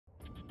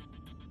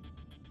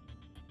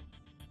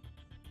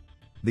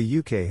The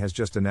UK has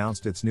just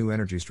announced its new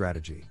energy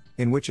strategy,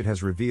 in which it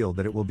has revealed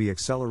that it will be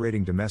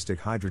accelerating domestic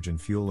hydrogen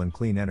fuel and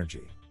clean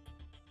energy.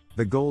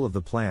 The goal of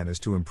the plan is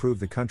to improve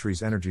the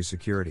country's energy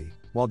security,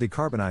 while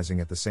decarbonising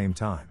at the same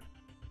time.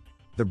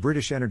 The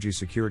British Energy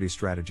Security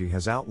Strategy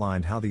has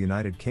outlined how the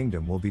United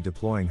Kingdom will be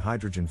deploying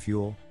hydrogen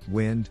fuel,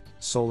 wind,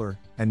 solar,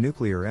 and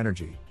nuclear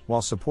energy,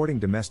 while supporting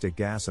domestic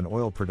gas and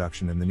oil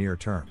production in the near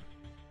term.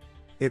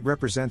 It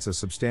represents a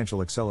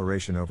substantial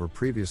acceleration over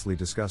previously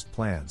discussed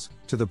plans,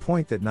 to the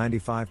point that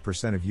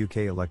 95% of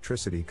UK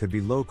electricity could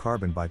be low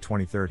carbon by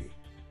 2030.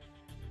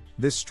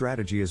 This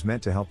strategy is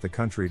meant to help the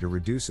country to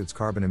reduce its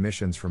carbon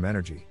emissions from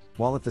energy,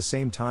 while at the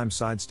same time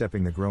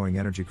sidestepping the growing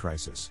energy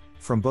crisis,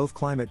 from both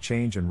climate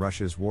change and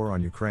Russia's war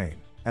on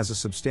Ukraine, as a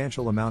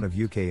substantial amount of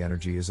UK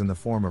energy is in the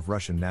form of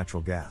Russian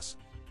natural gas.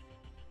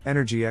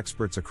 Energy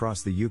experts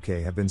across the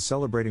UK have been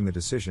celebrating the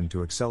decision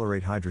to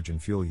accelerate hydrogen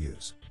fuel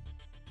use.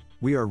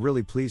 We are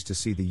really pleased to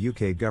see the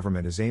UK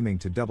government is aiming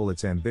to double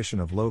its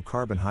ambition of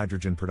low-carbon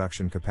hydrogen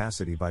production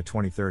capacity by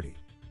 2030.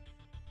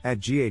 At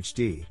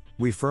GHD,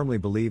 we firmly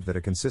believe that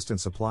a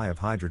consistent supply of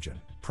hydrogen,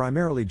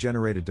 primarily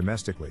generated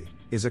domestically,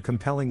 is a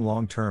compelling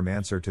long-term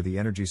answer to the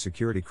energy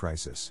security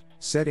crisis,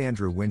 said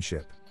Andrew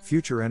Winship,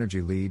 Future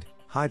Energy Lead,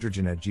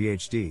 Hydrogen at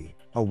GHD,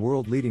 a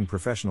world-leading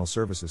professional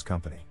services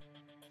company.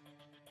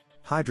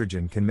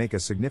 Hydrogen can make a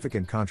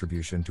significant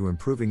contribution to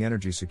improving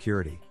energy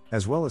security,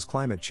 as well as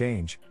climate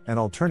change, and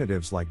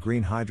alternatives like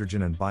green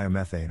hydrogen and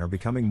biomethane are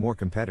becoming more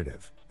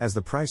competitive, as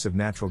the price of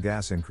natural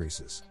gas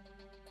increases.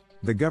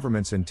 The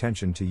government's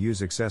intention to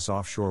use excess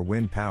offshore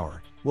wind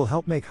power will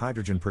help make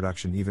hydrogen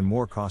production even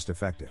more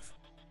cost-effective.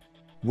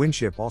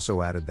 Winship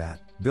also added that,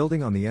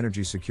 building on the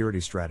energy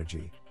security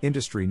strategy,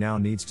 industry now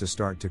needs to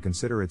start to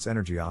consider its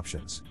energy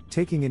options,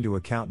 taking into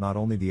account not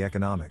only the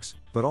economics,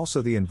 but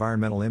also the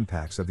environmental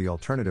impacts of the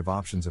alternative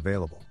options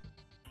available.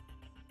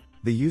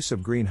 The use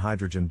of green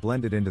hydrogen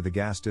blended into the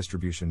gas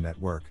distribution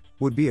network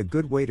would be a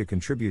good way to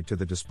contribute to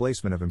the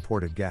displacement of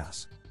imported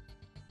gas.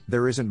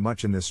 There isn't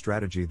much in this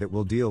strategy that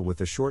will deal with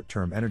the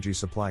short-term energy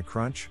supply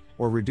crunch,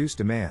 or reduce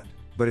demand,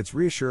 but it's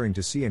reassuring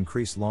to see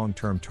increased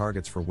long-term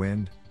targets for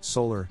wind,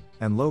 solar,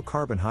 and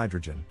low-carbon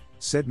hydrogen,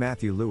 said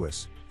Matthew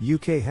Lewis,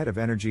 UK Head of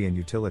Energy and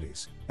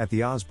Utilities, at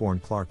the Osborne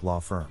Clarke law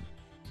firm.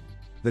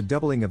 The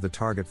doubling of the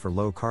target for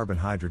low-carbon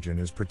hydrogen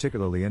is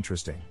particularly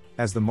interesting,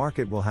 as the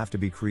market will have to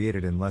be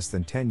created in less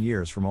than 10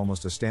 years from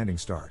almost a standing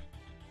start.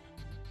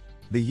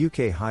 The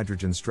UK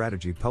Hydrogen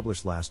Strategy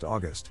published last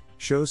August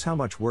shows how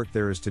much work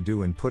there is to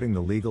do in putting the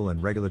legal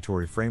and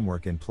regulatory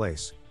framework in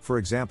place. For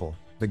example,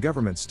 the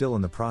government's still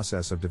in the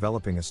process of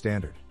developing a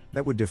standard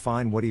that would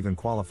define what even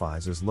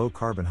qualifies as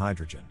low-carbon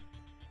hydrogen.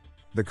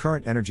 The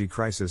current energy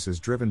crisis is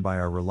driven by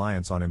our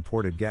reliance on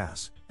imported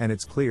gas, and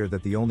it's clear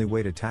that the only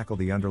way to tackle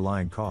the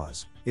underlying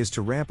cause is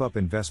to ramp up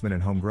investment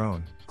in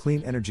homegrown,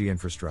 clean energy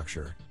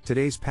infrastructure.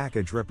 Today's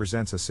package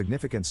represents a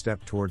significant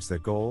step towards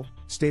that goal,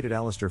 stated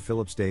Alistair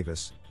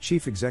Phillips-Davies,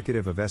 Chief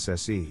Executive of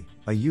SSE,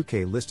 a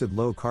UK-listed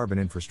low-carbon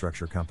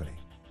infrastructure company.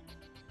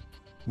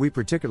 We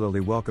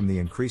particularly welcome the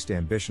increased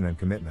ambition and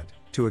commitment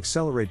to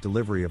accelerate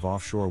delivery of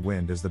offshore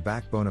wind as the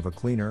backbone of a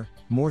cleaner,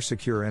 more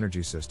secure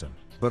energy system,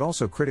 but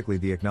also critically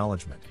the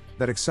acknowledgement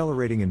that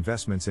accelerating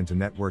investments into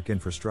network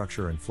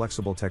infrastructure and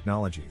flexible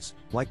technologies,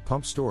 like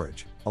pump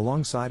storage,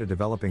 alongside a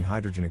developing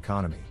hydrogen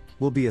economy,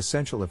 will be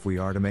essential if we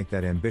are to make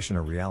that ambition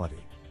a reality.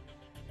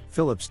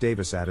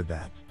 Phillips-Davies added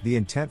that, the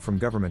intent from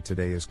government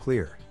today is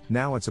clear,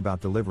 now it's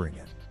about delivering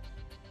it.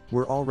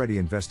 We're already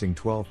investing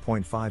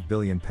 £12.5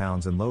 billion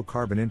in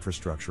low-carbon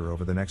infrastructure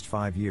over the next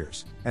 5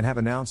 years, and have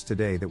announced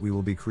today that we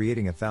will be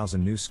creating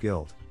 1,000 new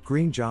skilled,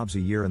 green jobs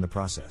a year in the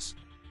process.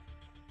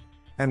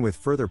 And with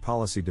further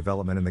policy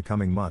development in the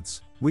coming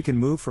months, we can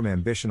move from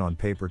ambition on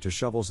paper to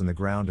shovels in the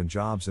ground and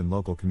jobs in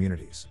local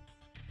communities.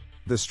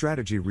 The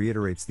strategy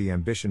reiterates the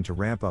ambition to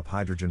ramp up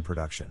hydrogen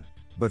production,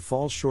 but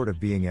falls short of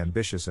being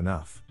ambitious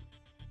enough.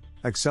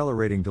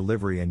 Accelerating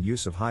delivery and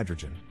use of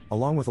hydrogen,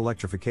 along with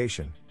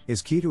electrification,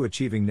 is key to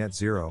achieving net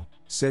zero,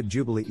 said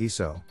Jubilee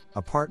Easo,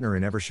 a partner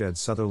in Eversheds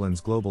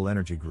Sutherland's Global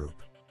Energy Group.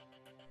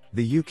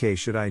 The UK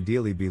should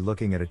ideally be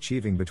looking at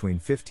achieving between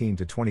 15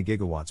 to 20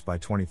 gigawatts by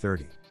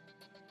 2030.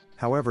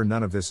 However,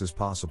 none of this is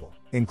possible,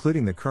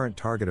 including the current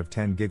target of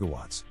 10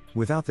 gigawatts,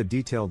 without the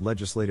detailed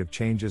legislative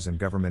changes and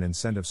government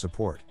incentive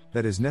support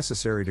that is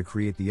necessary to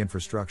create the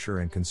infrastructure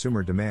and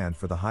consumer demand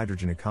for the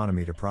hydrogen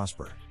economy to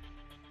prosper.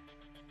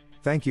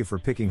 Thank you for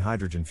picking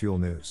Hydrogen Fuel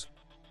News.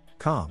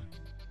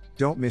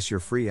 Don't miss your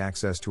free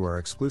access to our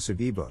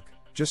exclusive ebook.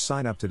 Just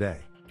sign up today.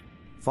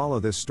 Follow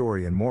this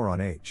story and more on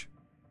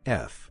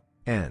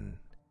HFN.